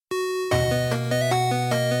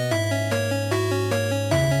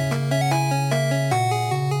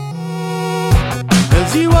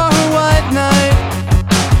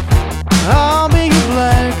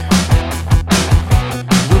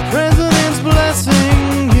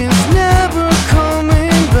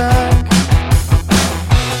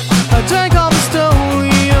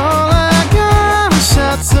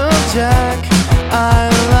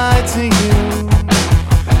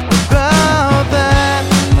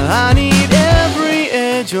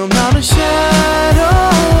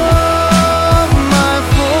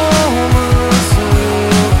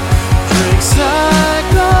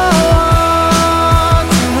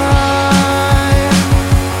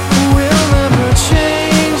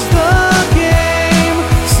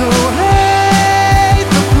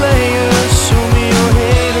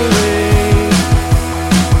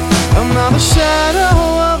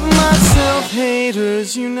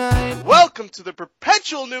to the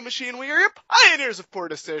perpetual new machine. We are your pioneers of poor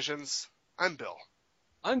decisions. I'm Bill.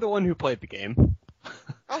 I'm the one who played the game.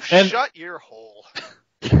 Oh, shut your hole.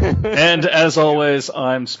 And as always,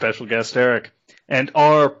 I'm special guest Eric. And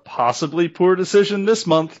our possibly poor decision this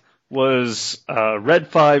month was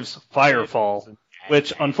Red 5's Firefall,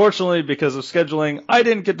 which unfortunately, because of scheduling, I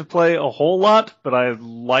didn't get to play a whole lot, but I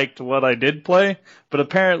liked what I did play. But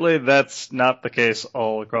apparently that's not the case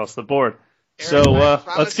all across the board. Eric, So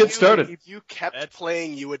promise let's get started. If you kept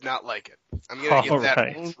playing, you would not like it. I'm going to get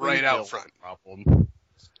that right out front. Problem.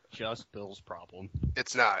 Just Bill's problem.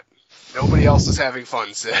 It's not. Nobody else is having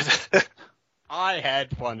fun, Sid. I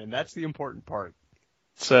had fun, and that's the important part.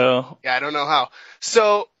 So yeah, I don't know how.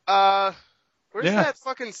 So, where's that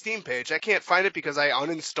fucking Steam page? I can't find it because I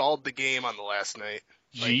uninstalled the game on the last night.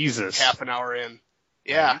 Jesus. Half an hour in.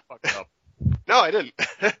 Yeah. You fucked up. No, I didn't.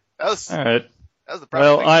 All right. That was the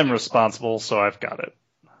problem. Well, I'm responsible, so I've got it.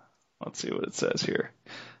 Let's see what it says here.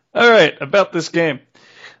 All right, about this game.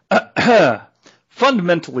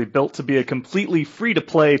 Fundamentally built to be a completely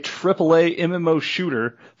free-to-play AAA MMO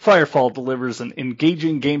shooter, Firefall delivers an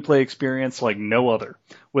engaging gameplay experience like no other.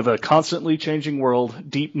 With a constantly changing world,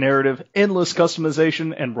 deep narrative, endless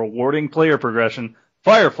customization, and rewarding player progression,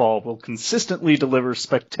 Firefall will consistently deliver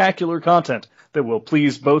spectacular content that will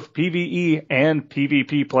please both PvE and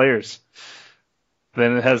PvP players.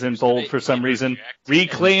 Then it has in bold, for some reason,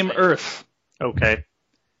 Reclaim Earth. Okay.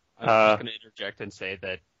 I was just going to interject and say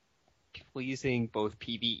that pleasing both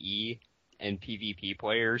PvE and PvP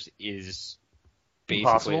players is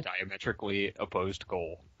basically a diametrically opposed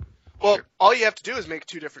goal. Well, all you have to do is make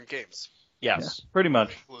two different games. Yes. Yeah, pretty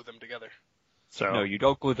much. Glue them together. So no, you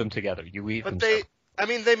don't glue them together. You leave them separate.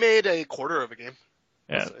 They made a quarter of a game.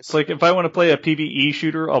 Yeah, it's like if I want to play a PvE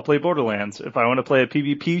shooter, I'll play Borderlands. If I want to play a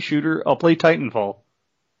PvP shooter, I'll play Titanfall.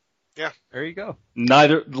 Yeah. There you go.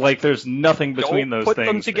 There's nothing between those things. Put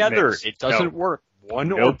them together. It doesn't work.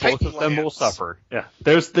 One or both of them will suffer. Yeah.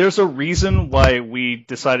 There's a reason why we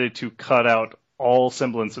decided to cut out all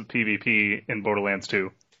semblance of PvP in Borderlands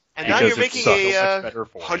 2. And now you're making a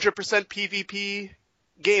 100% PvP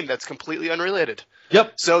game that's completely unrelated.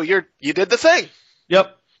 Yep. So you did the thing.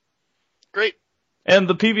 Yep. Great. And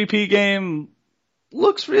the PvP game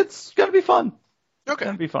it's gonna be fun. Okay. It's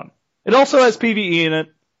gonna be fun. It also has PvE in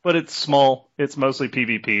it, but it's small. It's mostly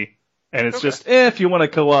PvP. And it's just, if you want to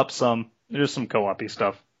co-op there's some co-op-y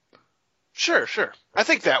stuff. Sure. I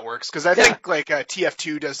think that works, because I think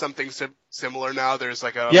TF2 does something similar now. There's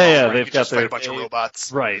like a... they've got fight a bunch of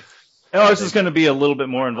robots. Right. And ours is going to be a little bit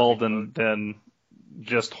more involved than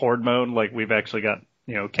just horde mode. Like, we've actually got,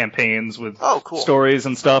 campaigns with stories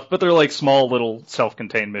and stuff, but they're like small little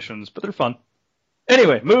self-contained missions, but they're fun.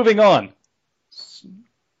 Anyway, moving on.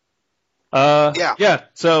 Yeah,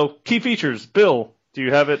 so key features. Bill, do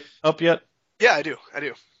you have it up yet? Yeah, I do.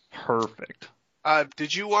 Perfect.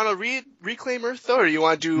 Did you want to read Reclaim Earth, though, or you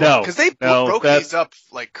want to do... No. Because they broke these up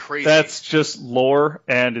like crazy. That's just lore,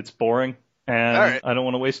 and it's boring, and right. I don't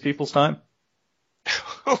want to waste people's time.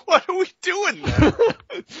 What are we doing then?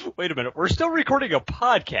 Wait a minute. We're still recording a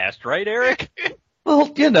podcast, right, Eric?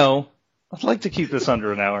 Well, I'd like to keep this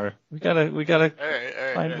under an hour. We gotta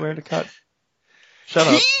find where to cut. Shut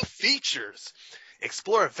up. Key features.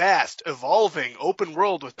 Explore a vast, evolving, open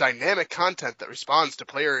world with dynamic content that responds to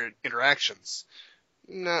player interactions.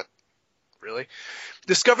 Not really.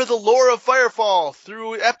 Discover the lore of Firefall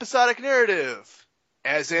through episodic narrative.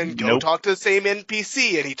 As in, go talk to the same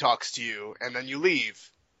NPC and he talks to you, and then you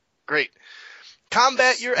leave. Great.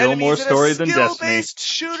 Combat your enemies in a skill-based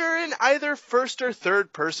shooter in either first or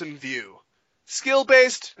third-person view.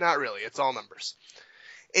 Skill-based? Not really. It's all numbers.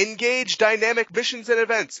 Engage dynamic missions and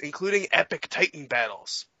events, including epic Titan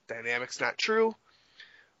battles. Dynamics not true.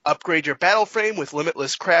 Upgrade your battle frame with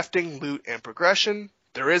limitless crafting, loot, and progression.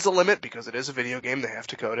 There is a limit because it is a video game. They have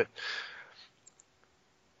to code it.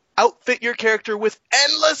 Outfit your character with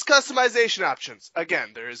endless customization options.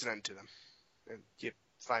 Again, there is an end to them. And you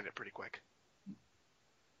find it pretty quick.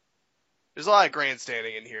 There's a lot of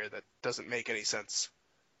grandstanding in here that doesn't make any sense.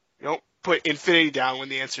 You don't put infinity down when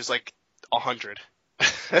the answer's like 100.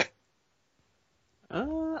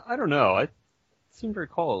 I don't know. I seem to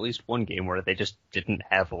recall at least one game where they just didn't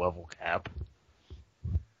have a level cap.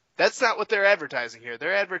 That's not what they're advertising here.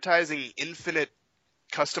 They're advertising infinite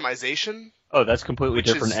customization. Oh, that's completely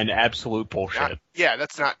different and absolute bullshit.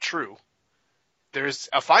 That's not true. There's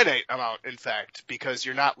a finite amount, in fact, because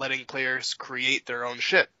you're not letting players create their own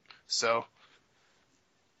shit. So.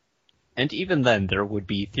 And even then, there would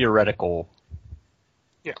be theoretical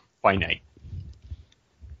finite.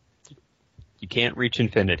 You can't reach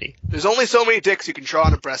infinity. There's only so many dicks you can draw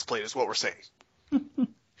on a breastplate, is what we're saying.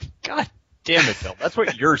 God damn it, Bill. That's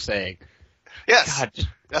what you're saying. Yes, God,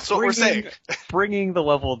 that's what we're saying. Bringing the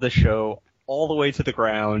level of the show all the way to the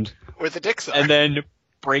ground. Where the dicks are. And then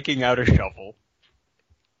breaking out a shovel.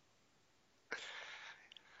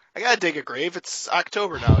 I gotta dig a grave. It's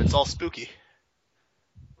October now. It's all spooky.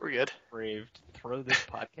 We're good. Braved. Throw this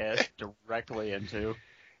podcast directly into.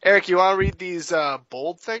 Eric, you want to read these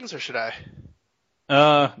bold things, or should I?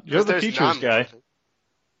 You're the features guy.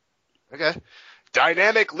 Okay.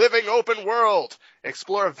 Dynamic living open world.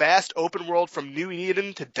 Explore a vast open world from New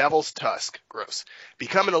Eden to Devil's Tusk. Gross.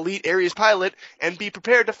 Become an elite Ares pilot and be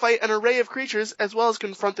prepared to fight an array of creatures as well as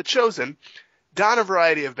confront the Chosen. Don a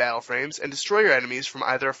variety of battle frames and destroy your enemies from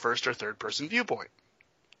either a first or third person viewpoint.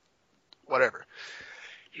 Whatever.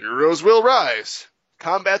 Heroes will rise.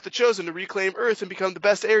 Combat the Chosen to reclaim Earth and become the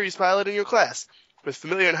best Ares pilot in your class. With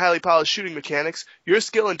familiar and highly polished shooting mechanics, your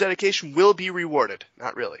skill and dedication will be rewarded.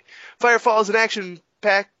 Not really. Firefall is an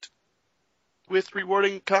action-packed with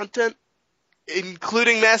rewarding content,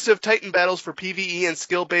 including massive Titan battles for PvE and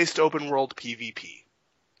skill-based open-world PvP.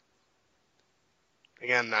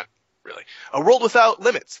 Again, not really. A world without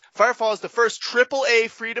limits. Firefall is the first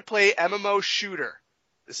AAA free-to-play MMO shooter.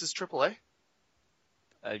 This is AAA?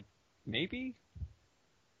 Maybe?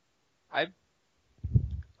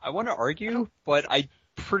 I want to argue, but I'm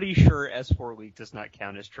pretty sure S4 League does not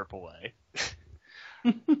count as AAA.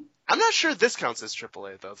 I'm not sure this counts as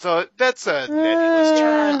AAA though. So that's a nebulous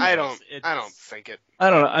term. I don't think it. I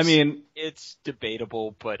don't know. I mean, it's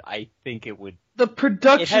debatable, but I think it would. The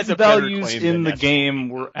production values in the S4 game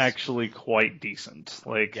were actually quite decent.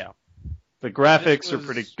 Like, the graphics are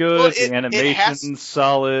pretty good. The animation's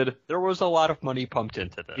solid. There was a lot of money pumped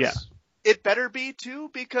into this. Yeah. It better be too,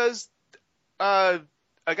 because a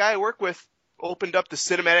guy I work with opened up the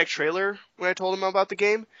cinematic trailer when I told him about the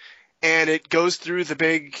game, and it goes through the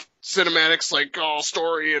big cinematics, like all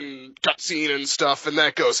story and cutscene and stuff, and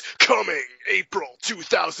that goes, coming April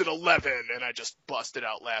 2011, and I just busted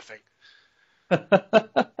out laughing.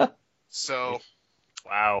 So,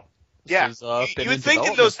 wow. Yeah, you would think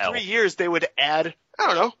in those 3 years they would add, I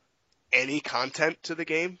don't know, any content to the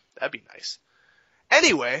game. That'd be nice.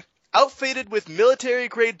 Anyway, outfitted with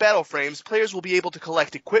military-grade battle frames, players will be able to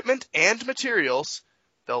collect equipment and materials.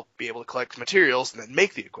 They'll be able to collect materials and then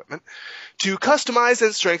make the equipment to customize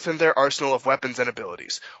and strengthen their arsenal of weapons and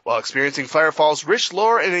abilities, while experiencing Firefall's rich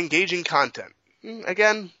lore and engaging content.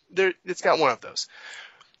 Again, it's got one of those.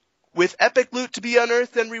 With epic loot to be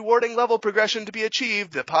unearthed and rewarding level progression to be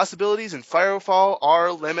achieved, the possibilities in Firefall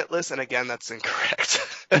are limitless, and again, that's incorrect.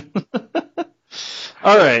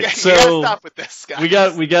 All right, so you gotta stop with this,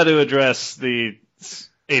 guys. we got to address the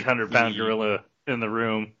 800-pound gorilla in the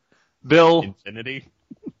room, Bill. Infinity.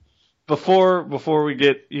 Before we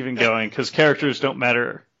get even going, because characters don't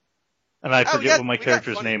matter, and I forget what my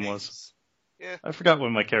character's name was. Yeah. I forgot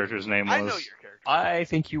what my character's name was. I know your character. I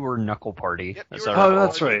think you were Knuckle Party. Yep,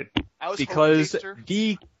 that's right. Because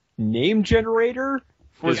the name generator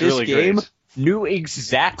for this really game great. knew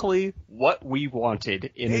exactly what we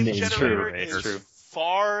wanted in a name generator. Is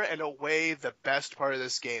far and away the best part of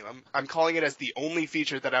this game. I'm calling it as the only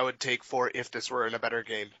feature that I would take for if this were in a better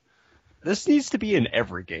game. This needs to be in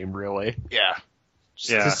every game, really. Yeah.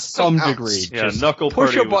 To some degree. Yeah, just Knuckle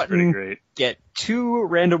push Party a button, was pretty great. Get two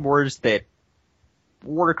random words that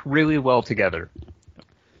work really well together.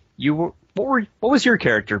 What was your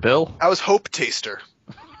character, Bill? I was Hope Taster.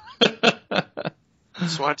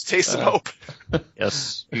 Just wanted to taste some hope.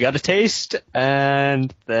 Yes, you got a taste,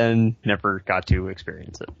 and then never got to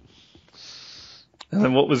experience it. And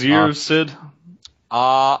then what was yours, Sid?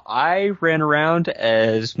 I ran around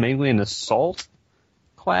as mainly an assault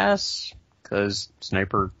class, because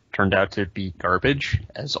sniper turned out to be garbage,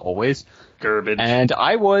 as always. Garbage. And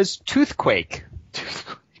I was Toothquake.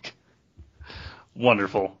 Toothquake.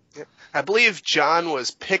 Wonderful. I believe John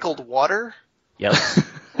was Pickled Water. Yes.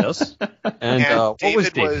 Yes. And what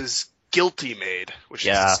David was Guilty Made, which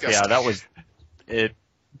is disgusting. Yeah, that was it.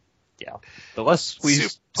 Yeah. The less we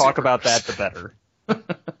talk about that, the better.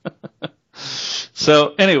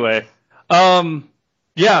 So anyway,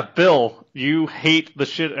 yeah, Bill, you hate the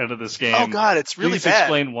shit out of this game. Oh God, it's really Please bad.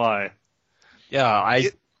 Explain why. Yeah,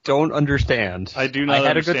 I don't understand. I do not. I had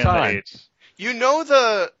understand a good time. The hate. You know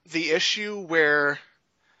the issue where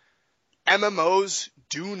MMOs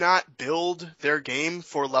do not build their game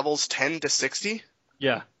for levels 10 to 60?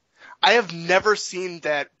 Yeah. I have never seen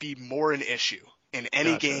that be more an issue in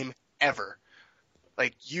any game ever.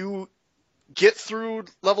 Like, you get through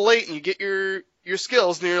level 8 and you get your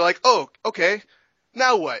skills and you're like, oh, okay,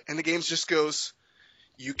 now what? And the game just goes,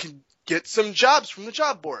 you can get some jobs from the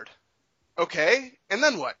job board. Okay, and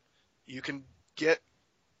then what? You can get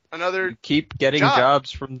another. You keep getting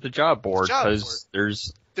jobs from the job board because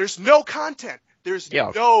there's no content. There's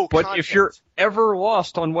no but content. If you're ever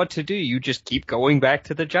lost on what to do, you just keep going back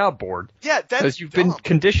to the job board. Yeah, that's because you've been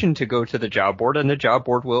conditioned to go to the job board, and the job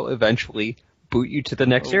board will eventually boot you to the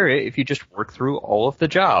next area if you just work through all of the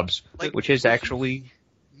jobs, which is actually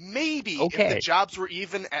maybe okay. If the jobs were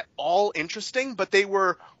even at all interesting, but they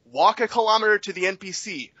were walk a kilometer to the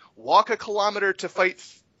NPC, walk a kilometer to fight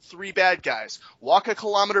 3 bad guys, walk a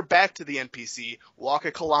kilometer back to the NPC, walk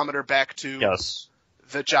a kilometer back to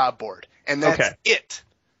the job board. And that's it.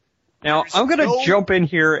 Now, I'm going to jump in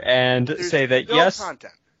here and say that,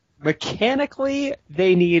 content. Mechanically,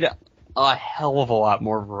 they need a hell of a lot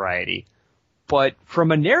more variety. But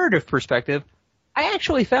from a narrative perspective, I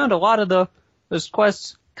actually found a lot of those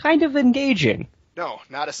quests kind of engaging. No,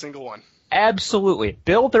 not a single one. Absolutely.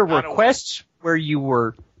 Bill, there were quests where you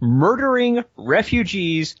were murdering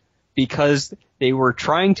refugees because they were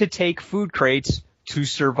trying to take food crates to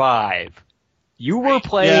survive. You were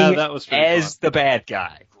playing as the bad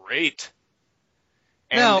guy. Great.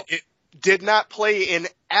 And it did not play in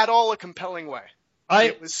at all a compelling way.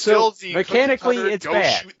 It was still the mechanically it's go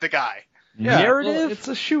bad. Shoot the guy. Yeah, narrative it's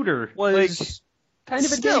a shooter. Was kind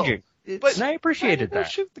of engaging. And I appreciated that.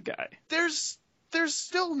 Shoot the guy. There's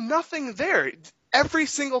still nothing there. Every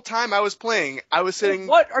single time I was playing, I was sitting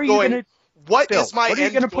what are you going, gonna what is my What are you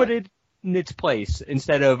going to put it in its place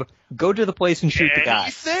instead of go to the place and shoot the guy?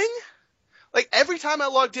 Anything? Like, every time I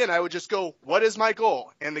logged in, I would just go, what is my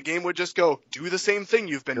goal? And the game would just go, do the same thing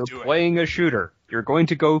you've been doing. You're playing a shooter. You're going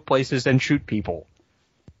to go places and shoot people.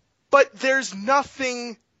 But there's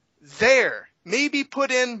nothing there. Maybe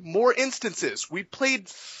put in more instances. We played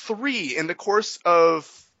 3 in the course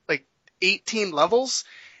of, 18 levels,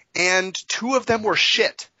 and 2 of them were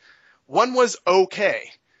shit. 1 was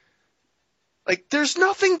okay. There's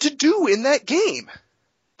nothing to do in that game.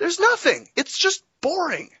 There's nothing. It's just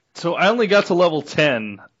boring. So I only got to level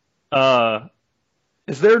 10.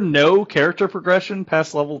 Is there no character progression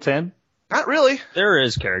past level 10? Not really. There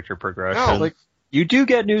is character progression. No. You do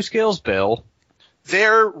get new skills, Bill.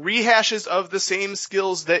 They're rehashes of the same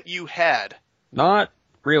skills that you had. Not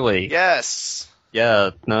really. Yes. Yeah,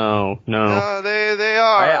 no. No, they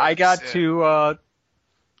are. I got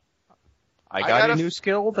a new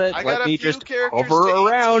skill that let me just hover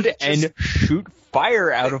around and shoot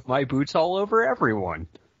fire out of my boots all over everyone.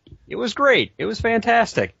 It was great. It was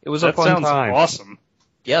fantastic. It was a fun time. That sounds awesome.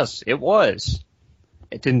 Yes, it was.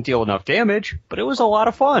 It didn't deal enough damage, but it was a lot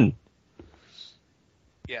of fun.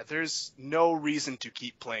 Yeah, there's no reason to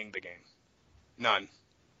keep playing the game. None.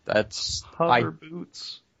 That's hover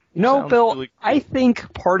boots. No, Bill, really cool. I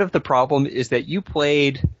think part of the problem is that you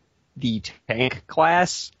played the tank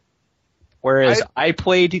class, whereas I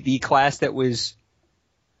played the class that was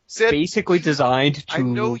basically designed to... I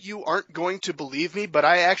know you aren't going to believe me, but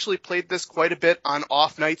I actually played this quite a bit on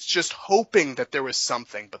off nights, just hoping that there was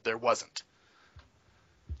something, but there wasn't.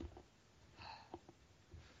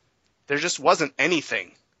 There just wasn't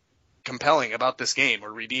anything compelling about this game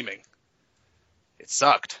or redeeming. It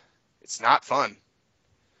sucked. It's not fun.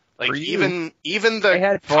 Even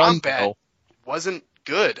the combat wasn't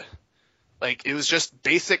good. It was just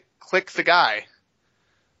basic click the guy.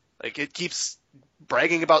 It keeps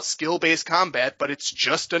bragging about skill-based combat, but it's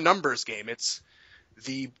just a numbers game. It's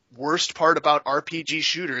the worst part about RPG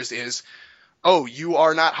shooters is, oh, you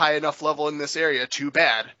are not high enough level in this area, too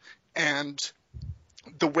bad. And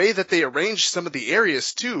the way that they arranged some of the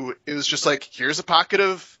areas, too, it was just here's a pocket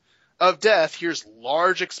of death, here's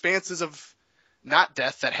large expanses of not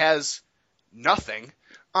death that has nothing.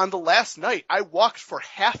 On the last night, I walked for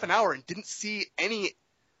half an hour and didn't see any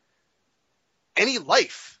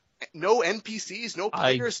life. No NPCs, no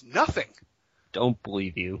players, nothing. Don't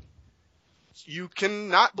believe you. You can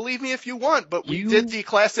not believe me if you want, but we did the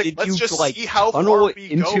classic, let's just see how far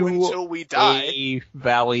we go until we die. A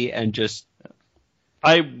valley and just...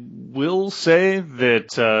 I will say that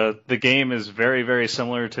the game is very, very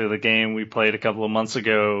similar to the game we played a couple of months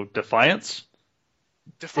ago, Defiance.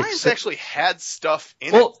 Defiance actually had stuff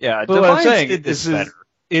in it. Yeah, but Defiance did this better.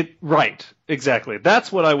 Right, exactly.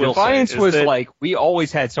 That's what I will say. Defiance was we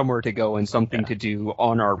always had somewhere to go and something to do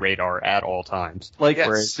on our radar at all times.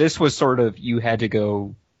 Whereas this was sort of, you had to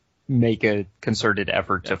go make a concerted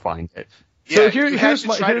effort to find it. Yeah, so you had to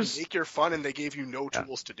try to make your fun, and they gave you no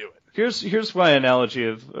tools to do it. Here's my analogy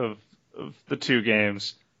of the two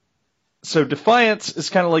games. So Defiance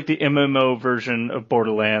is kind of like the MMO version of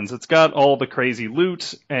Borderlands. It's got all the crazy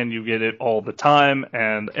loot, and you get it all the time,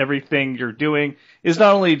 and everything you're doing is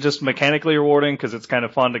not only just mechanically rewarding, because it's kind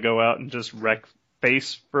of fun to go out and just wreck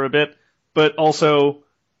face for a bit, but also,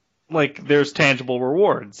 like, there's tangible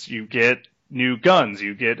rewards. You get new guns,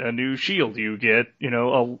 you get a new shield, you get,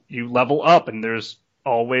 you level up, and there's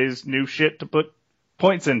always new shit to put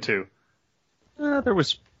points into. There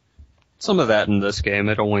was some of that in this game.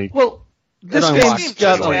 This game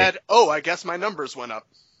just had, I guess my numbers went up.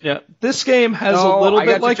 Yeah, this game has a little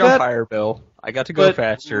bit like that. I got to jump higher, Bill. I got to go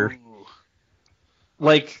faster.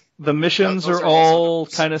 Like, the missions are all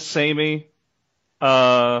kind of samey.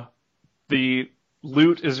 The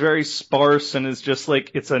loot is very sparse and is just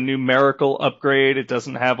like, it's a numerical upgrade. It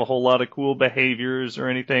doesn't have a whole lot of cool behaviors or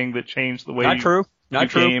anything that change the way Not true.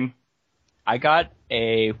 game. I got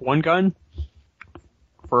one gun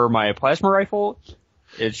for my plasma rifle.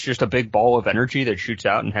 It's just a big ball of energy that shoots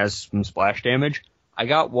out and has some splash damage. I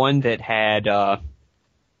got one that had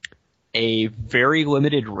a very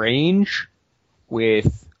limited range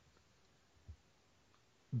with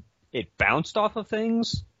it bounced off of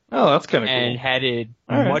things. Oh, that's kind of cool. And had a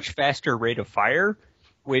much faster rate of fire,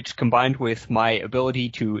 which combined with my ability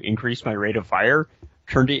to increase my rate of fire,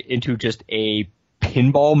 turned it into just a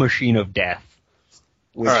pinball machine of death.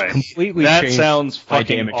 Which completely changed my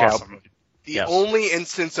damage output. The only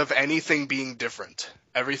instance of anything being different.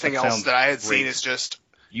 Everything else that I had seen is just...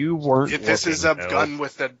 You weren't This is a gun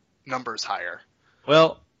with the numbers higher.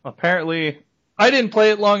 Well, apparently... I didn't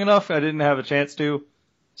play it long enough. I didn't have a chance to.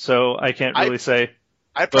 So I can't really say.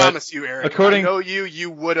 I promise you, Eric. I know you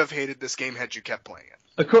would have hated this game had you kept playing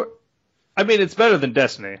it. I mean, it's better than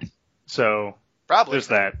Destiny. So probably there's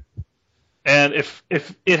that. And if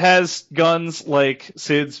it has guns like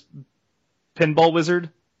Sid's Pinball Wizard,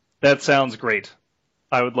 that sounds great.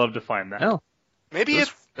 I would love to find that. Oh. Maybe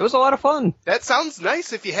it was a lot of fun. That sounds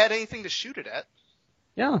nice if you had anything to shoot it at.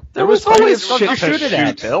 Yeah, there was always stuff to shoot it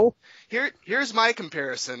at, Bill. Here's my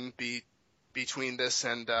comparison between this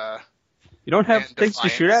and you don't have things to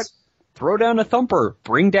shoot at? Throw down a thumper.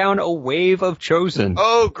 Bring down a wave of Chosen.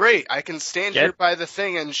 Oh, great. I can stand here by the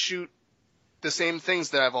thing and shoot the same things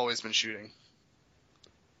that I've always been shooting.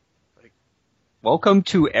 Welcome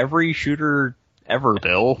to every shooter ever,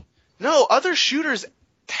 Bill. No, other shooters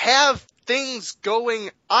have things going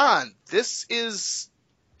on. This is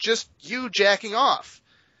just you jacking off.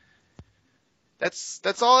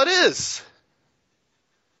 That's all it is.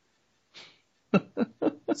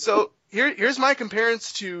 So here's my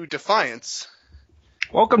comparison to Defiance.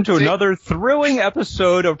 Welcome to another thrilling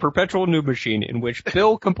episode of Perpetual Noob Machine, in which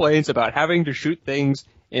Bill complains about having to shoot things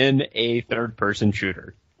in a third-person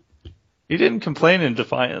shooter. He didn't complain in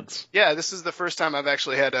Defiance. Yeah, this is the first time I've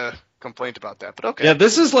actually had a complaint about that, but okay. Yeah,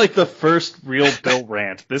 this is like the first real Bill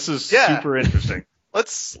rant. This is super interesting.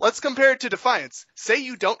 Let's compare it to Defiance. Say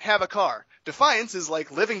you don't have a car. Defiance is like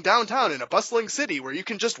living downtown in a bustling city where you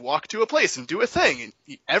can just walk to a place and do a thing.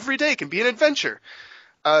 And every day can be an adventure.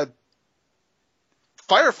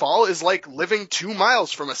 Firefall is like living 2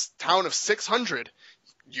 miles from a town of 600.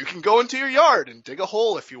 You can go into your yard and dig a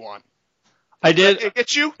hole if you want. I did. It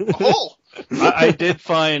gets you a hole. I did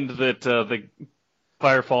find that the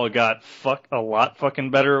Firefall got a lot fucking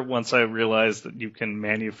better once I realized that you can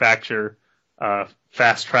manufacture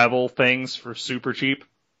fast travel things for super cheap.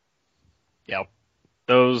 Yep.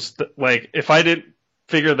 Those, if I didn't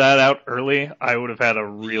figure that out early, I would have had a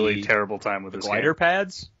really terrible time with this glider game.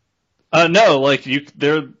 Pads? No,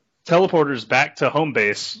 they're teleporters back to home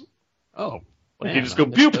base. Oh. You just go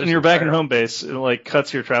boop and you're back in home base. It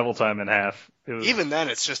cuts your travel time in half. Even then,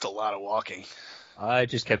 it's just a lot of walking. I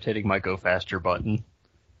just kept hitting my go faster button,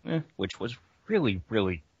 which was really,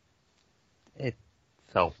 really, it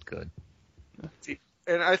felt good.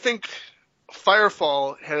 And I think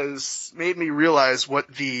Firefall has made me realize what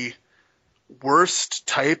the worst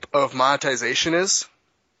type of monetization is.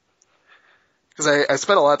 Because I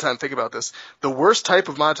spent a lot of time thinking about this. The worst type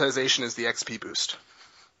of monetization is the XP boost.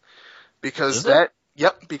 Because that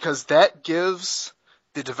gives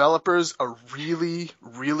the developers a really,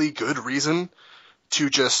 really good reason to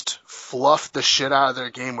just fluff the shit out of their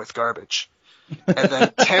game with garbage. And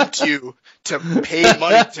then tempt you to pay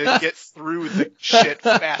money to get through the shit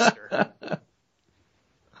faster.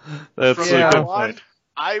 That's a good point.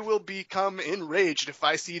 I will become enraged if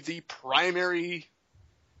I see the primary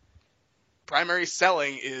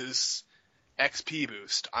selling is XP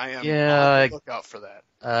boost. I am on the lookout for that.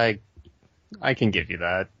 I can give you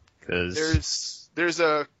that, because there's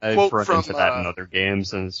a I've quote run from into that in other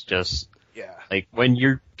games, and it's just like when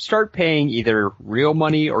you start paying either real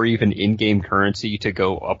money or even in-game currency to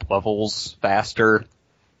go up levels faster,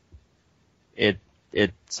 it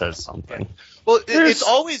says something. Well, it's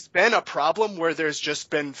always been a problem where there's just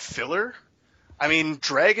been filler. I mean,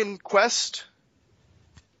 Dragon Quest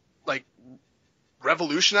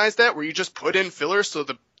revolutionized that, where you just put in filler so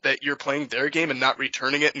the that you're playing their game and not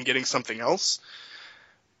returning it and getting something else.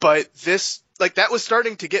 But this, like, that was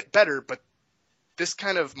starting to get better, but this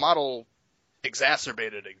kind of model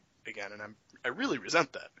exacerbated it again, and I really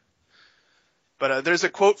resent that. But there's a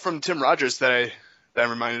quote from Tim Rogers that I'm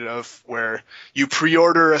reminded of, where you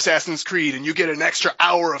pre-order Assassin's Creed and you get an extra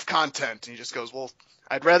hour of content, and he just goes, well,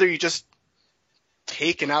 I'd rather you just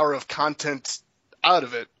take an hour of content out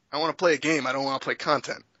of it. I want to play a game. I don't want to play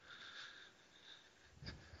content.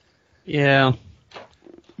 Yeah.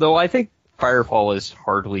 Though I think Firefall is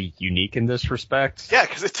hardly unique in this respect. Yeah,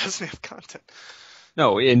 because it doesn't have content.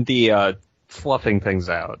 No, in the fluffing things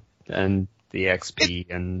out and the XP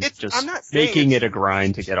and just making it a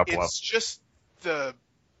grind to get up level. It's just the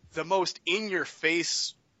most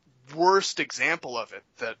in-your-face worst example of it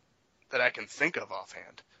that I can think of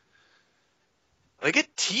offhand. Like,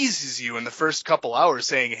 it teases you in the first couple hours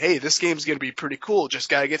saying, hey, this game's going to be pretty cool, just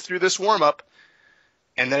gotta get through this warm-up.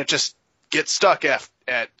 And then it just gets stuck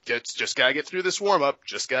just gotta get through this warm-up,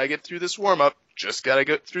 just gotta get through this warm-up, just gotta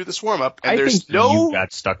get through this warm-up. And I think you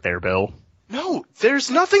got stuck there, Bill. No,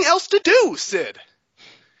 there's nothing else to do, Sid.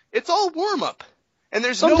 It's all warm-up. And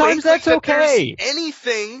there's Sometimes that's okay. There's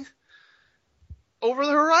anything over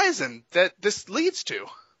the horizon that this leads to.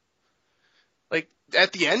 Like,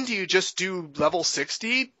 at the end, do you just do level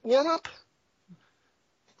 60 warm-up?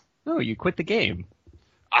 No, you quit the game.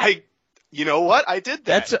 You know what? I did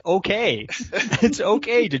that. That's okay. It's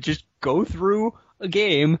okay to just go through a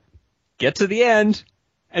game, get to the end,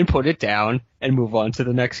 and put it down, and move on to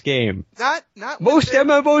the next game. Most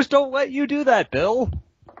MMOs don't let you do that, Bill.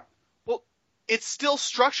 Well, it's still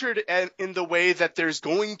structured in the way that there's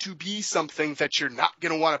going to be something that you're not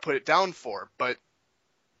going to want to put it down for, but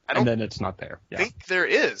I don't and then it's not there. Yeah. think there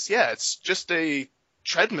is. Yeah, it's just a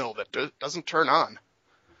treadmill that doesn't turn on.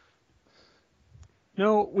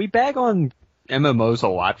 No, we bag on MMOs a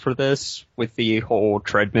lot for this, with the whole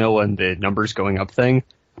treadmill and the numbers going up thing.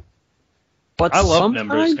 But I love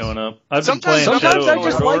numbers going up. Sometimes I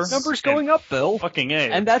just like numbers going up, Bill. Fucking A.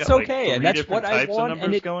 And that's okay, and that's what I want,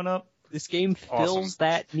 and going up. This game fills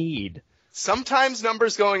that need. Sometimes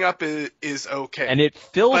numbers going up is okay. And it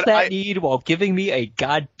fills need while giving me a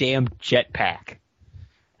goddamn jetpack.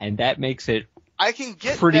 And that makes it I can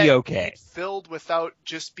get pretty that okay. Filled without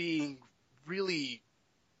just being really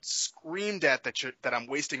screamed at that I'm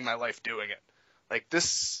wasting my life doing it. Like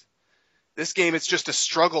this game, it's just a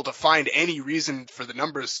struggle to find any reason for the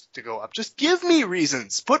numbers to go up. Just give me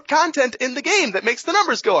reasons. Put content in the game that makes the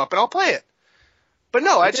numbers go up, and I'll play it. But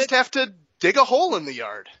no, I just have to dig a hole in the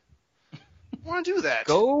yard. I don't want to do that.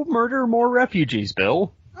 Go murder more refugees,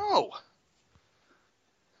 Bill. No.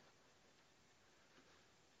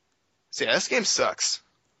 So yeah, this game sucks.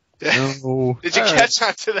 No. Did you catch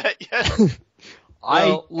on to that yet?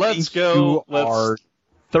 Let's go. You are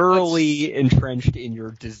thoroughly entrenched in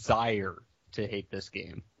your desire to hate this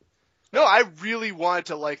game. No, I really wanted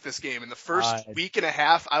to like this game. In the first week and a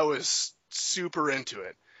half, I was super into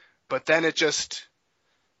it. But then it just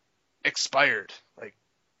expired. Like,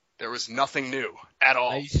 there was nothing new at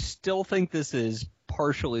all. I still think this is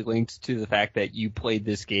partially linked to the fact that you played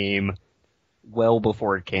this game well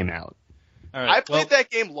before it came out. All right, I played that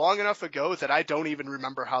game long enough ago that I don't even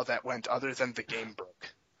remember how that went other than the game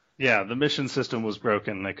broke. Yeah, the mission system was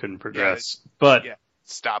broken. They couldn't progress. But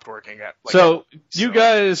stopped working at. You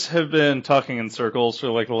guys have been talking in circles for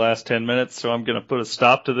like the last 10 minutes, so I'm going to put a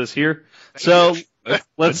stop to this here.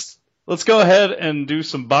 Let's go ahead and do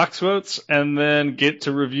some box votes and then get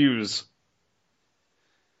to reviews.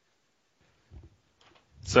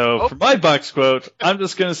 So for my box quote, I'm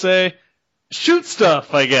just going to say, shoot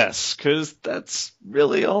stuff, I guess, because that's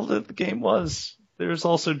really all that the game was. There's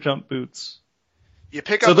also jump boots. You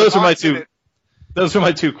pick up those are my two. Those are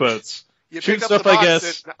my two quotes. You shoot pick up stuff, the box, I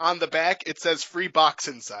guess. On the back, it says free box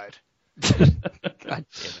inside. God damn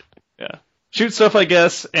it. Yeah. Shoot stuff, I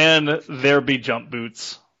guess, and there be jump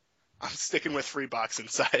boots. I'm sticking with free box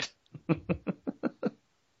inside.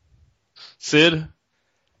 Sid? Any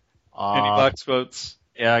box quotes?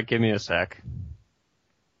 Yeah, give me a sec.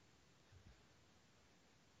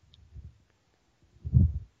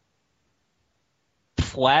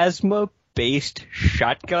 Plasma-based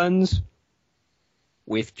shotguns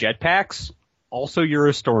with jetpacks. Also, you're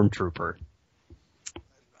a stormtrooper.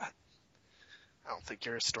 I don't think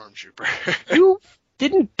you're a stormtrooper. You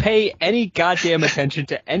didn't pay any goddamn attention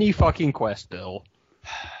to any fucking quest, Bill.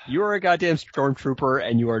 You are a goddamn stormtrooper,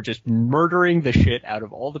 and you are just murdering the shit out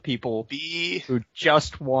of all the people who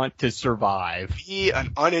just want to survive. Be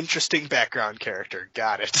an uninteresting background character.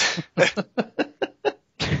 Got it.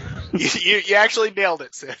 You actually nailed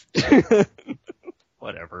it, Sid.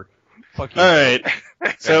 Whatever. Fuck you. All right.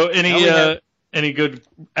 So Now any good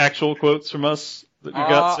actual quotes from us that you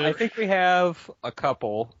got, Sam? I think we have a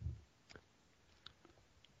couple.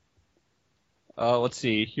 Let's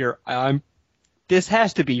see here. This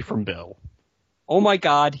has to be from Bill. Oh my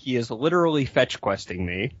God, he is literally fetch questing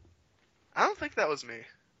me. I don't think that was me.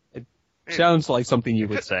 Sounds like something you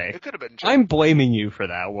would say. It could have been Jim. I'm blaming you for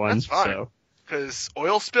that one. That's fine. So. Because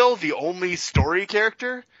Oil Spill, the only story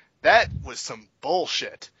character, that was some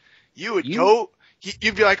bullshit. You'd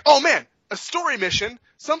be like, oh man, a story mission,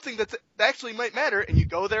 something that actually might matter, and you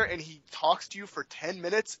go there and he talks to you for 10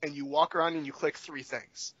 minutes and you walk around and you click 3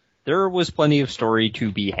 things. There was plenty of story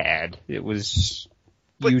to be had. It was...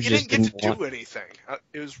 But you didn't get to do anything.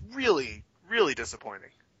 It was really, really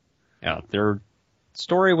disappointing. Yeah, their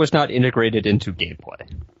story was not integrated into gameplay.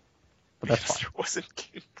 But that's fine. There wasn't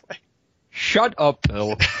gameplay. Shut up,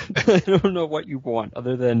 Bill. I don't know what you want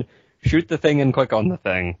other than shoot the thing and click on the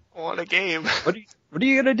thing. I want a game. What are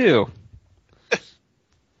you gonna do?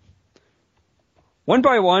 One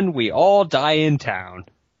by one, we all die in town.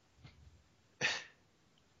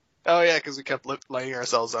 Oh yeah, because we kept lighting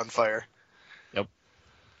ourselves on fire. Yep.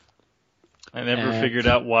 I never figured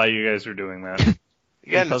out why you guys were doing that.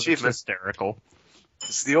 Again, because achievement. it's hysterical.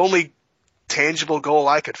 It's the only tangible goal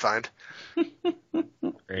I could find.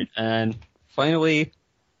 Great. And finally,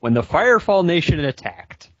 when the Firefall Nation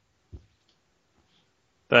attacked.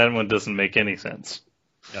 That one doesn't make any sense.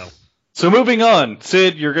 No. So moving on.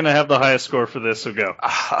 Sid, you're going to have the highest score for this, so go.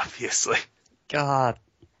 Obviously. God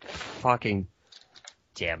fucking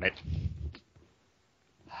damn it.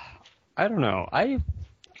 I don't know. I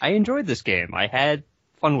enjoyed this game. I had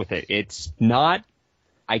fun with it. It's not...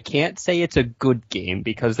 I can't say it's a good game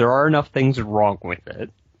because there are enough things wrong with it.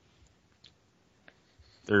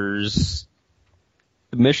 The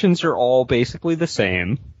missions are all basically the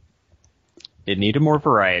same. It needed more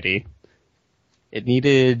variety. It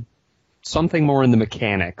needed something more in the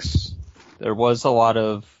mechanics. There was a lot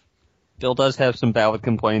of... Bill does have some valid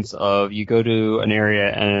complaints of you go to an area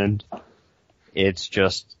and it's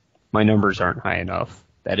just, my numbers aren't high enough.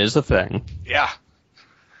 That is a thing. Yeah.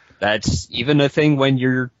 That's even a thing when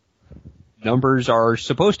your numbers are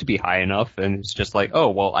supposed to be high enough and it's just like, oh,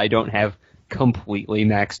 well, I don't have completely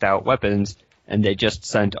maxed out weapons and they just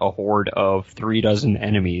sent a horde of 36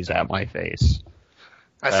 enemies at my face.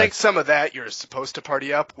 I think some of that you're supposed to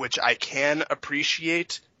party up, which I can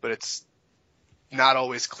appreciate, but it's not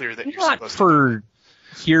always clear that you're supposed to.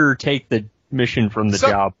 Here, take the mission from the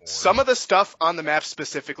job board. Some of the stuff on the map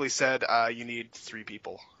specifically said you need 3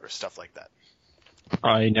 people or stuff like that.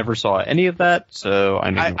 I never saw any of that, so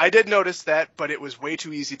I did notice that, but it was way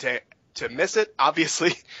too easy to miss it,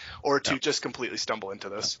 obviously, or to just completely stumble into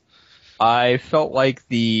this. I felt like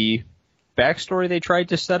the backstory they tried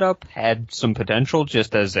to set up had some potential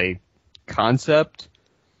just as a concept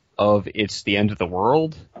of it's the end of the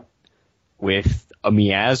world with a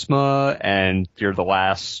miasma and you're the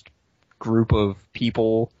last group of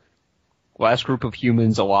humans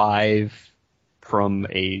alive from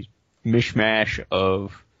a mishmash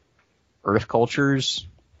of Earth cultures.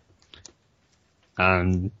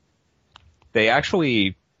 They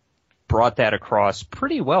actually brought that across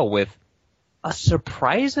pretty well with a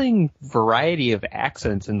surprising variety of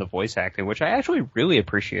accents in the voice acting, which I actually really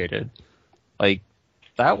appreciated. Like,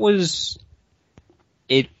 that was...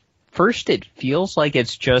 First, it feels like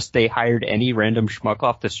it's just they hired any random schmuck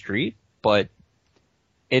off the street, but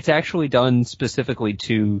it's actually done specifically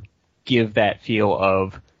to give that feel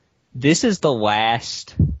of this is the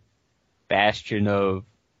last bastion of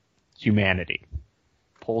humanity,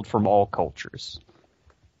 pulled from all cultures.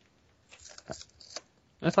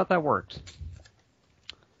 I thought that worked.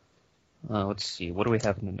 Let's see, what do we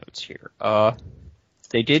have in the notes here?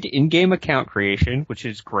 They did in-game account creation, which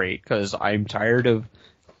is great, because I'm tired of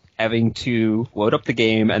having to load up the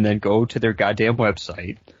game and then go to their goddamn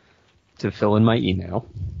website to fill in my email.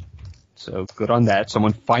 So good on that.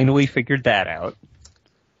 Someone finally figured that out.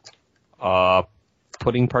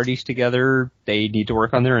 Putting parties together, they need to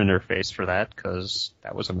work on their interface for that, because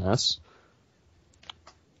that was a mess.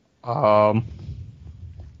 Some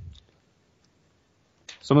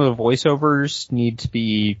of the voiceovers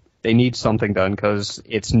need something done, because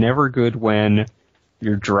it's never good when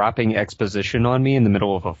you're dropping exposition on me in the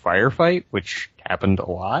middle of a firefight, which happened a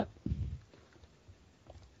lot.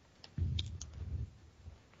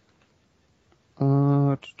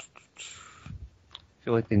 I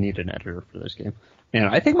feel like they need an editor for this game. Man,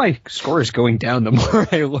 I think my score is going down the more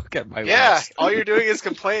I look at my list. All you're doing is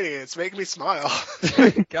complaining. It's making me smile.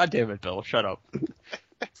 God damn it, Bill. Shut up.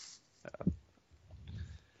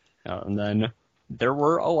 And then there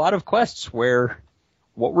were a lot of quests where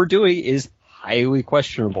what we're doing is highly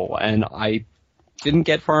questionable, and I didn't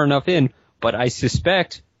get far enough in, but I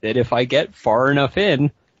suspect that if I get far enough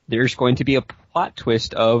in, there's going to be a plot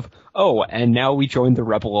twist of, oh, and now we joined the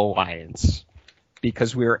Rebel Alliance.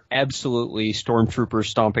 Because we're absolutely stormtroopers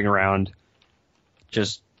stomping around,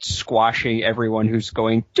 just squashing everyone who's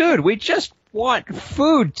going, dude, we just want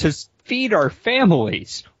food to feed our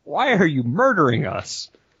families. Why are you murdering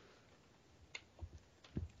us?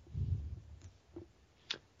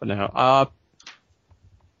 But no,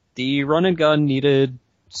 the run and gun needed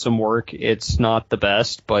some work. It's not the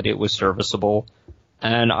best, but it was serviceable.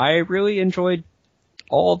 And I really enjoyed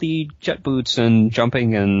all the jet boots and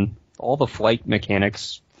jumping and all the flight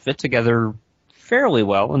mechanics fit together fairly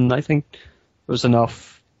well, and I think there was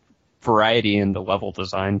enough variety in the level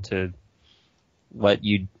design to let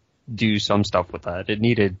you do some stuff with that.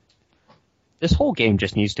 This whole game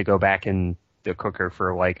just needs to go back in the cooker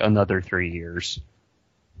for like another 3 years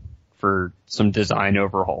for some design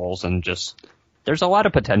overhauls, and just, there's a lot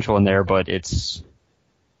of potential in there, but it's...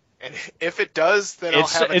 And if it does, then I'll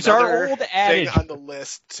have another thing on the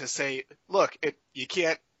list to say, look, you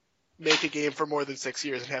can't make a game for more than 6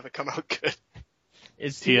 years and have it come out good.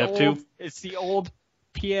 It's the old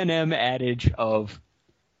PNM adage of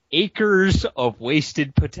acres of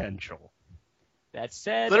wasted potential. That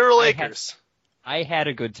said, literal acres. I had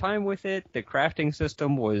a good time with it. The crafting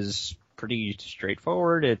system was pretty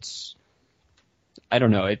straightforward. I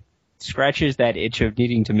don't know, it scratches that itch of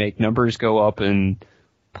needing to make numbers go up and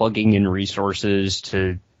plugging in resources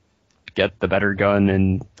to get the better gun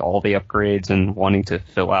and all the upgrades and wanting to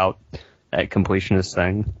fill out that completionist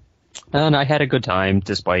thing. And I had a good time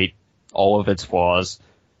despite all of its flaws.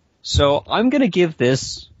 So I'm going to give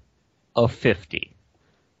this a 50.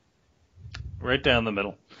 Right down the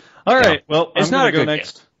middle. All right, well, it's I'm not going to go game,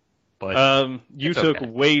 next. But you took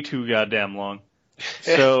way too goddamn long.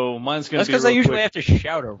 So mine's going to be That's because I usually have to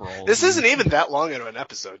shout over all This isn't even that long into an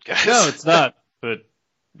episode, guys. No, it's not. But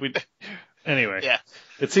anyway. Yeah.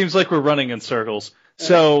 It seems like we're running in circles.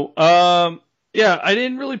 So, yeah, I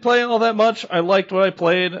didn't really play all that much. I liked what I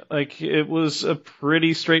played. Like, it was a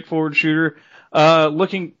pretty straightforward shooter.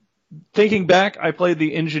 Thinking back, I played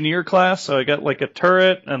the engineer class, so I got like a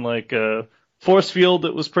turret and like a force field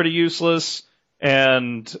that was pretty useless,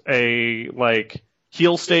 and a like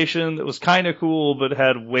heal station that was kind of cool, but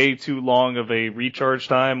had way too long of a recharge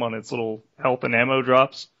time on its little health and ammo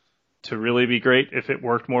drops to really be great. If it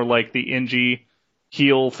worked more like the NG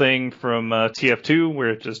heal thing from TF2,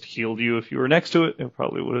 where it just healed you if you were next to it, it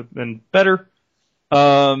probably would have been better.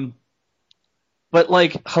 But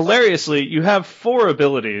like, hilariously, you have 4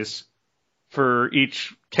 abilities for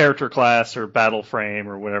each character class or battle frame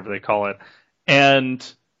or whatever they call it. And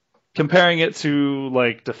comparing it to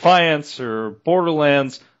like Defiance or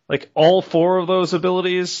Borderlands, like all 4 of those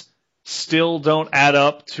abilities still don't add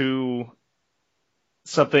up to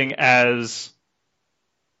something as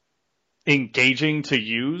engaging to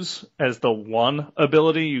use as the one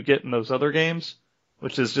ability you get in those other games,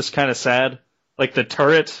 which is just kind of sad. Like the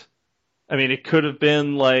turret, I mean, it could have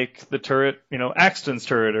been like the turret, you know, Axton's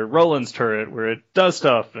turret or Roland's turret, where it does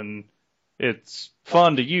stuff and it's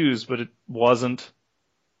fun to use, but it wasn't.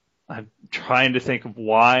 I'm trying to think of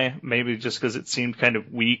why. Maybe just because it seemed kind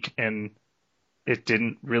of weak and it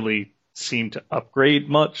didn't really seem to upgrade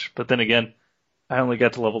much. But then again, I only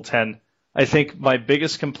got to level 10. I think my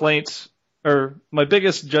biggest complaint, or my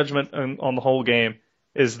biggest judgment on the whole game,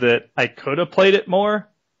 is that I could have played it more.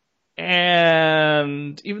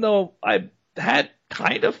 And even though I had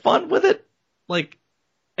kind of fun with it, like,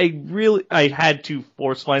 I had to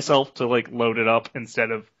force myself to like load it up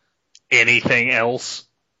instead of anything else.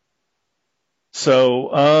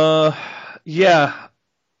 So, yeah,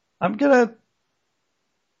 I'm gonna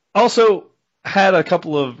also had a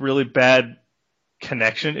couple of really bad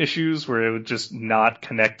connection issues where it would just not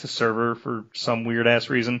connect to server for some weird ass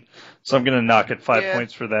reason. So I'm gonna knock it 5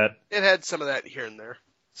 points for that. It had some of that here and there.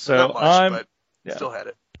 So not much, but still had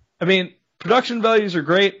it. I mean, production values are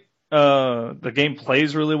great. The game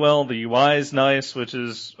plays really well. The UI is nice, which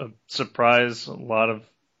is a surprise. A lot of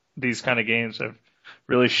these kind of games have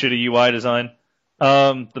really shitty UI design.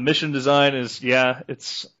 The mission design is,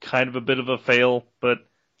 it's kind of a bit of a fail, but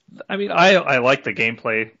I mean, I like the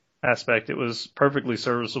gameplay aspect. It was perfectly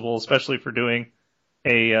serviceable, especially for doing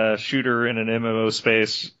a shooter in an MMO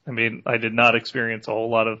space. I mean, I did not experience a whole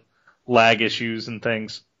lot of lag issues and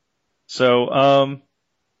things. So,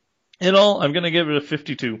 in all, I'm going to give it a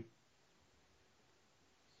 52.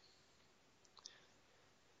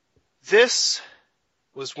 This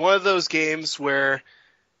was one of those games where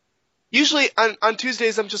usually on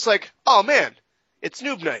Tuesdays I'm just like, oh man, it's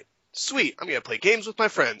noob night. Sweet, I'm going to play games with my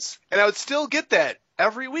friends. And I would still get that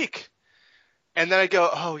every week. And then I'd go,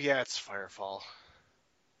 oh yeah, it's Firefall.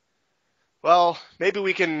 Well, maybe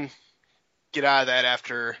we can get out of that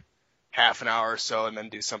after half an hour or so and then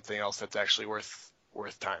do something else that's actually worth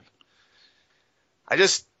time. I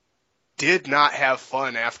just did not have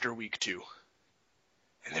fun after week 2.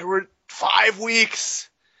 And there were 5 weeks.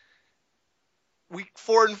 Week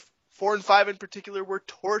 4 and 5 in particular were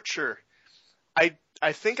torture.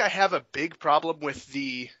 I think I have a big problem with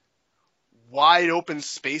the wide open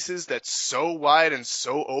spaces that's so wide and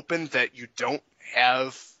so open that you don't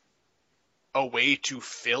have a way to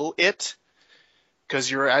fill it. Because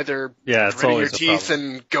you're either gritting your teeth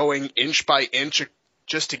and going inch by inch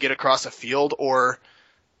just to get across a field, or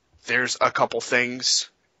there's a couple things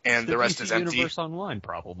and the rest is empty. Universe Online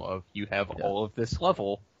problem of you have all of this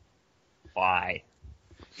level. Why?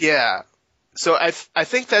 Yeah. So I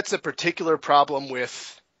think that's a particular problem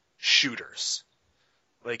with shooters.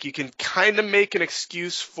 Like, you can kind of make an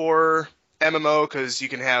excuse for MMO because you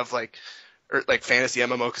can have, like, or like fantasy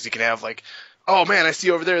MMO because you can have, like, oh man, I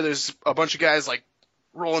see over there's a bunch of guys, like,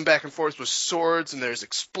 rolling back and forth with swords and there's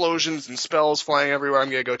explosions and spells flying everywhere. I'm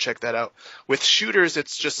going to go check that out. With shooters,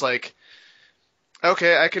 it's just like,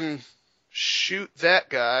 okay, I can shoot that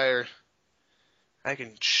guy or I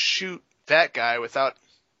can shoot that guy without...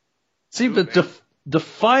 See, but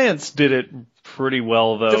Defiance did it pretty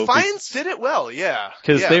well, though. Defiance did it well, yeah.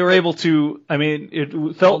 Because they were able to, I mean,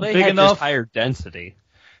 it felt big enough. Just higher density.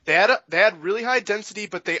 They had really high density,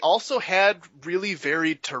 but they also had really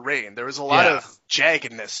varied terrain. There was a lot of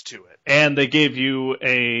jaggedness to it. And they gave you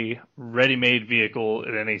a ready-made vehicle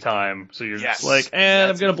at any time. So you're just like,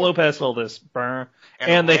 I'm going to blow past all this. Burr.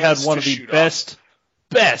 And they had one of the best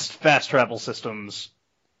fast travel systems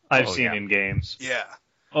I've seen in games. Yeah.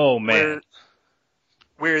 Oh, man.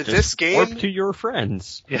 Where this game... warp to your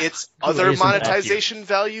friends. Its other monetization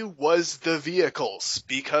value was the vehicles,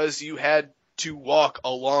 because you had to walk a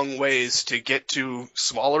long ways to get to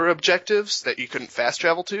smaller objectives that you couldn't fast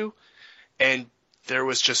travel to, and there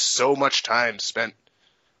was just so much time spent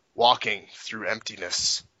walking through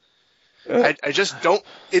emptiness. I just don't...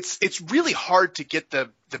 It's really hard to get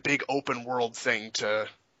the big open world thing to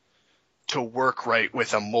work right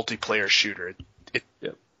with a multiplayer shooter.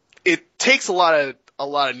 It takes a lot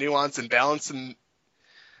of nuance and balance, and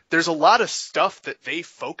there's a lot of stuff that they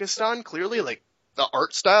focused on, clearly. Like, the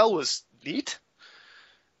art style was neat,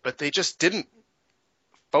 but they just didn't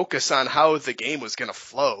focus on how the game was going to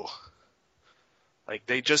flow. Like,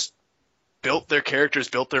 they just built their characters,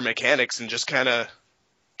 built their mechanics, and just kind of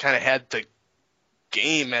had the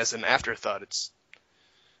game as an afterthought. It's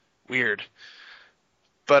weird.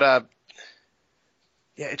 But,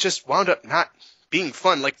 it just wound up not being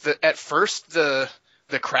fun. Like, at first, the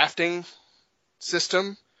crafting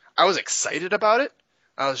system, I was excited about it.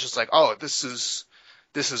 I was just like, oh, this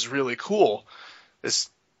is really cool.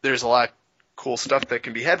 There's a lot of cool stuff that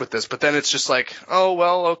can be had with this. But then it's just like, oh,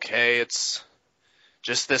 well, okay, it's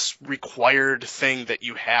just this required thing that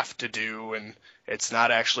you have to do, and it's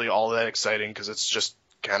not actually all that exciting because it's just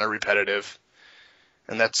kind of repetitive.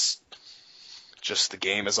 And that's just the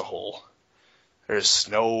game as a whole. There's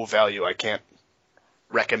no value. I can't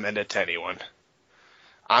recommend it to anyone.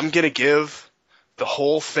 I'm going to give the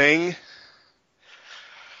whole thing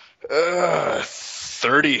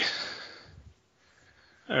 30.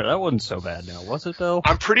 Oh, that wasn't so bad now, was it, though?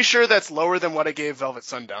 I'm pretty sure that's lower than what I gave Velvet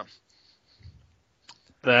Sundown.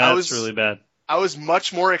 That's really bad. I was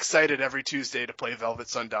much more excited every Tuesday to play Velvet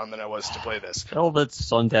Sundown than I was to play this. Velvet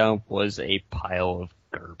Sundown was a pile of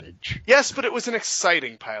garbage. Yes, but it was an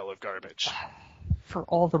exciting pile of garbage. For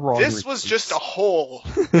all the wrong reasons. This was just a hole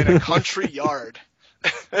in a country yard.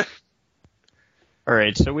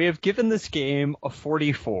 Alright, so we have given this game a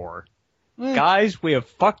 44. Guys, we have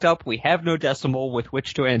fucked up. We have no decimal with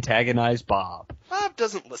which to antagonize Bob. Bob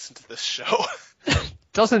doesn't listen to this show.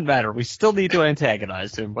 Doesn't matter. We still need to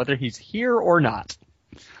antagonize him, whether he's here or not.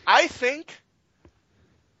 I think...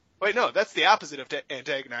 Wait, no, that's the opposite of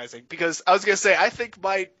antagonizing, because I was going to say, I think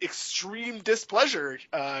my extreme displeasure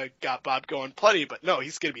got Bob going plenty, but no,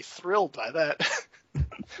 he's going to be thrilled by that.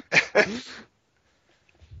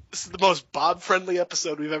 This is the most Bob-friendly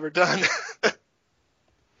episode we've ever done.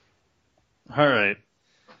 All right.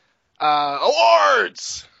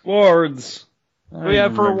 Awards! Awards! What do we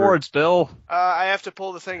have for awards, Bill? I have to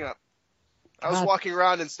pull the thing up. I was walking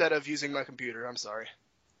around instead of using my computer. I'm sorry.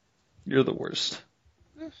 You're the worst.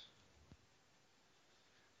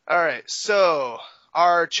 All right, so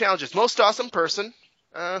our challenges. Most awesome person.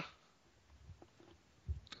 There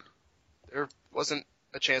wasn't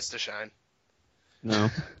a chance to shine. No.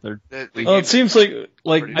 Well, it seems like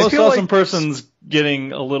most feel awesome like- person's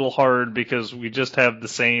getting a little hard because we just have the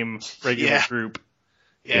same regular Yeah. group.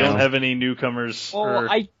 We Yeah. don't have any newcomers. Well, or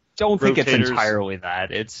I don't think it's rotators. entirely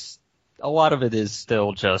that. It's a lot of it is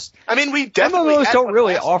still just I mean, we definitely MMOs had don't one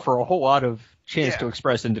really last- offer a whole lot of chance Yeah. to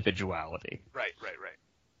express individuality. Right.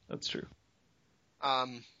 That's true.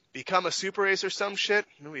 Become a super race or some shit.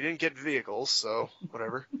 We didn't get vehicles, so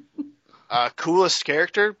whatever. Coolest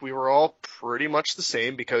character, we were all pretty much the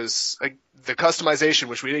same because the customization,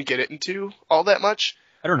 which we didn't get into all that much,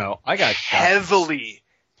 I don't know. I got heavily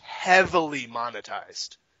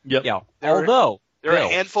monetized. Yep. Yeah. There were- Although There are Bill,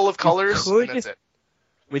 a handful of colors, could- and that's it.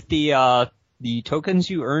 with the tokens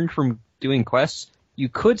you earned from doing quests, you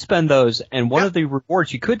could spend those, and one Yeah. of the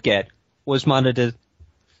rewards you could get was monetized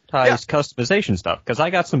customization stuff. Because I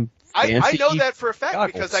got some I fancy. know that for a fact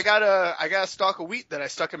goggles. because I got a stalk of wheat that I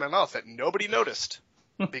stuck in my mouth that nobody noticed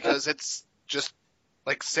because it's just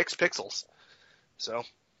like 6 pixels. So,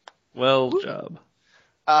 Well job.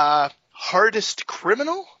 hardest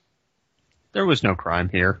criminal? There was no crime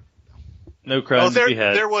here. No crimes to be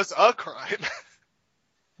had. there was a crime.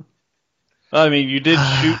 I mean, you did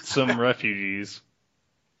shoot some refugees.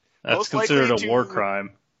 That's Most considered likely a war to-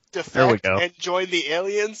 crime. There we Defect go. and join the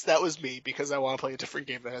aliens. That was me because I want to play a different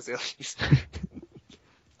game that has aliens.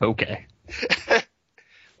 Okay.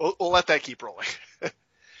 We'll let that keep rolling.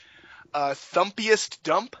 Thumpiest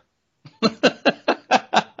dump? I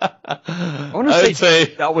want to I would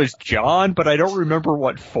say that was John, but I don't remember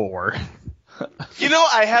what for. You know,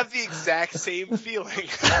 I have the exact same feeling.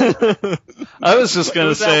 I was just gonna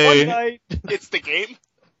Was that one say night? It's the game.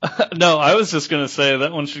 no. I was just gonna say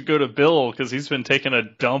that one should go to Bill because he's been taking a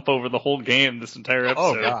dump over the whole game this entire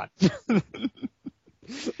Oh episode. God.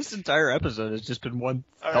 This entire episode has just been one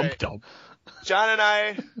All thump right. dump. John and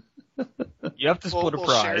I You have to split a we'll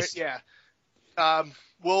prize. share it. Yeah.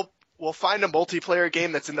 We'll find a multiplayer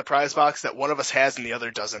game that's in the prize box that one of us has and the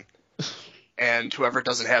other doesn't. And whoever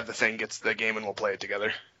doesn't have the thing gets the game and we'll play it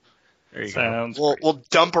together. There you go. Sounds We'll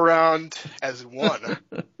dump around as one.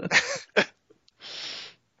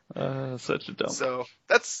 such a dump. So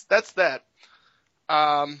that's that.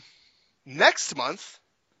 Next month,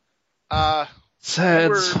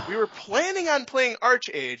 Sads. we were planning on playing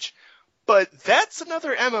Archage, but that's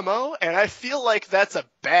another MMO, and I feel like that's a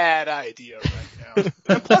bad idea right now.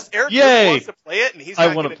 And plus, Eric really Yay! wants to play it, and he's I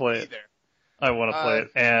not wanna going to play be it. there. I want to play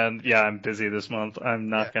it, and yeah, I'm busy this month. I'm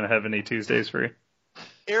not going to have any Tuesdays free.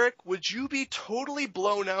 Eric, would you be totally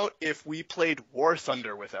blown out if we played War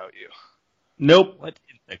Thunder without you? Nope.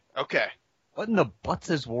 Okay. What in the butts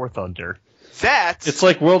is War Thunder? That, It's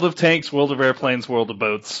like World of Tanks, World of Airplanes, World of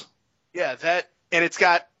Boats. yeah, that, and it's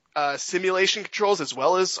got simulation controls as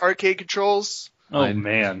well as arcade controls. Oh I'm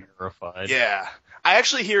man, terrified. Yeah. I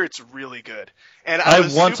actually hear it's really good. And I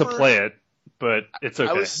was want to super- play it, but it's okay.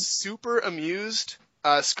 I was super amused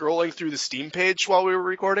scrolling through the Steam page while we were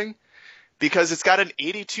recording because it's got an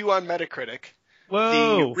 82 on Metacritic.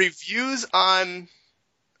 Whoa! The reviews on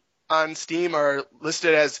Steam are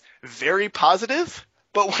listed as very positive,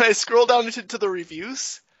 but when I scroll down to the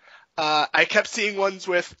reviews, I kept seeing ones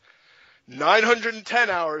with 910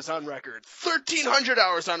 hours on record, 1,300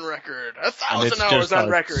 hours on record, 1,000 it's hours just on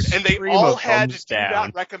a record, and they stream all of had thumbs do down.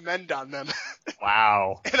 not recommend on them,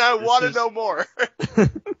 Wow. and I want to is- know more.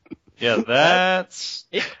 Yeah, that's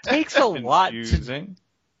It takes a lot to. confusing.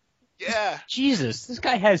 Yeah. Jesus, this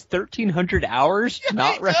guy has 1,300 hours Yeah, not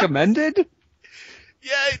he does. recommended?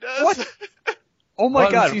 Yeah, he does. What? Oh my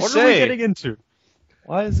What God, does he what are we say? getting into?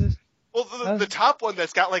 Why is this? Well, the top one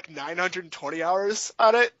that's got like 920 hours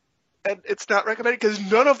on it, and it's not recommended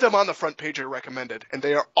because none of them on the front page are recommended, and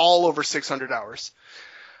they are all over 600 hours.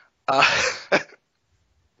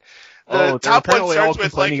 The They're top one apparently all starts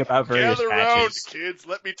with complaining like, about various "Gather round, patches." kids.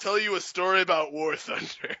 Let me tell you a story about War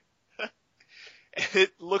Thunder." And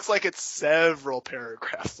it looks like it's several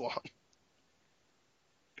paragraphs long.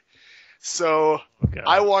 So Okay.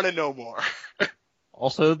 I want to know more.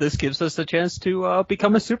 Also, this gives us a chance to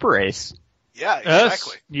become a super ace. Yeah, Yes,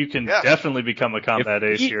 exactly. you can Yeah. definitely become a combat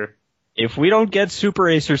If ace we- here. If we don't get super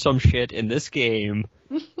ace or some shit in this game,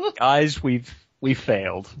 guys, we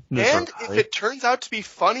failed. And if miserably. it turns out to be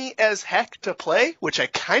funny as heck to play, which I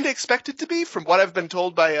kind of expect it to be from what I've been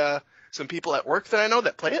told by some people at work that I know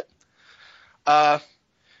that play it,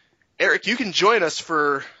 Eric, you can join us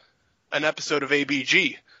for an episode of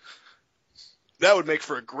ABG. That would make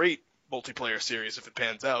for a great multiplayer series if it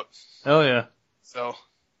pans out. Hell yeah. So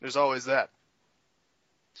there's always that.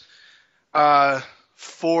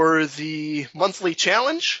 For the monthly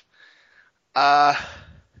challenge,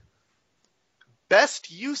 best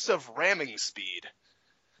use of ramming speed.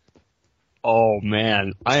 Oh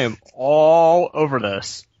man, I am all over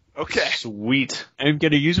this. Okay. Sweet. I'm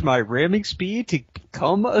gonna use my ramming speed to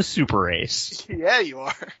become a super ace. Yeah, you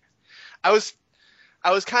are. I was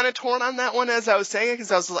kind of torn on that one as I was saying it,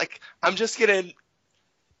 because I was like, I'm just gonna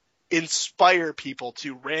inspire people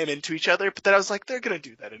to ram into each other, but then I was like, they're gonna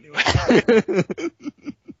do that anyway.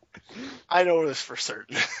 I know this for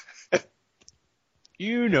certain.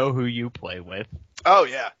 You know who you play with. Oh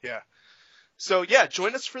yeah. So yeah,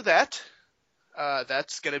 join us for that.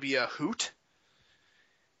 That's gonna be a hoot.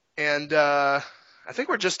 And I think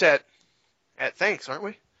we're just at thanks, aren't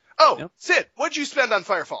we? Oh, yep. Sid, what'd you spend on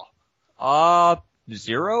Firefall?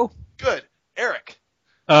 0. Good. Eric.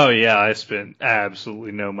 Oh yeah, I spent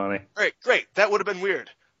absolutely no money. All right, great. That would have been weird.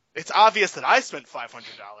 It's obvious that I spent $500,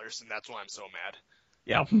 and that's why I'm so mad.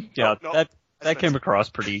 Yeah, that came across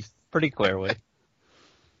pretty clearly.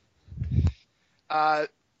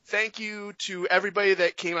 Thank you to everybody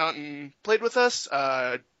that came out and played with us.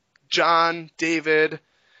 John, David,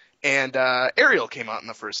 and Ariel came out on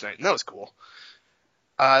the first night, and that was cool.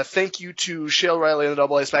 Thank you to Shale Riley and the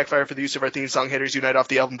Double Ice Backfire for the use of our theme song, Haters Unite, off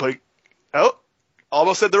the album Oh,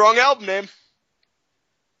 almost said the wrong album name.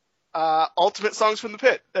 Ultimate Songs from the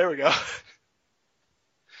Pit. There we go.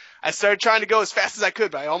 I started trying to go as fast as I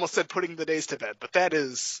could, but I almost said Putting the Days to Bed. But that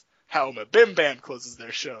is how Bim Bam closes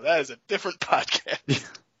their show. That is a different podcast.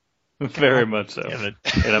 Very much so.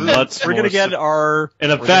 We're going to get our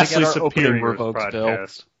vastly superior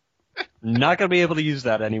podcast. Not going to be able to use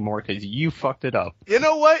that anymore because you fucked it up. You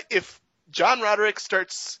know what? If John Roderick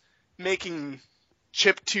starts making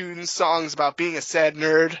chiptune songs about being a sad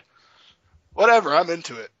nerd, whatever, I'm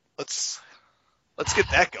into it. Let's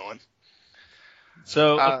get that going.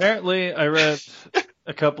 So apparently I read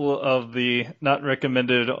a couple of the not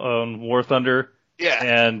recommended on War Thunder. Yeah.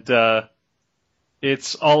 And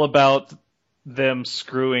it's all about them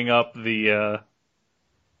screwing up the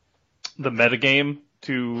metagame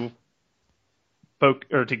to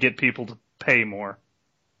get people to pay more.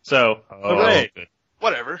 So, hooray.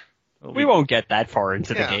 Whatever. We won't get that far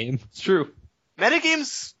into the game. It's true.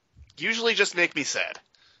 Metagames usually just make me sad.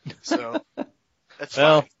 So, that's fine.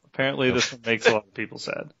 Well, apparently this one makes a lot of people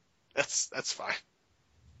sad. That's fine.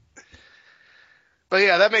 But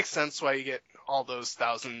yeah, that makes sense why you get all those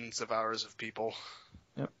thousands of hours of people.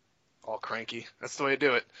 Yep. All cranky. That's the way to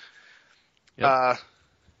do it. Yep.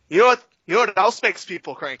 You know what else makes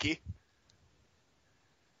people cranky?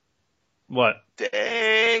 What?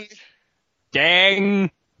 Dang.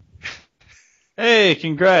 Hey,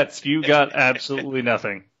 congrats. You got absolutely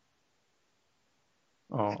nothing.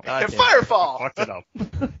 Oh, and Firefall. Fucked it up.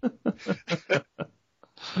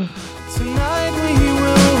 Tonight we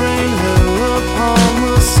will rain hell upon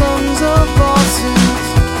the sons of all.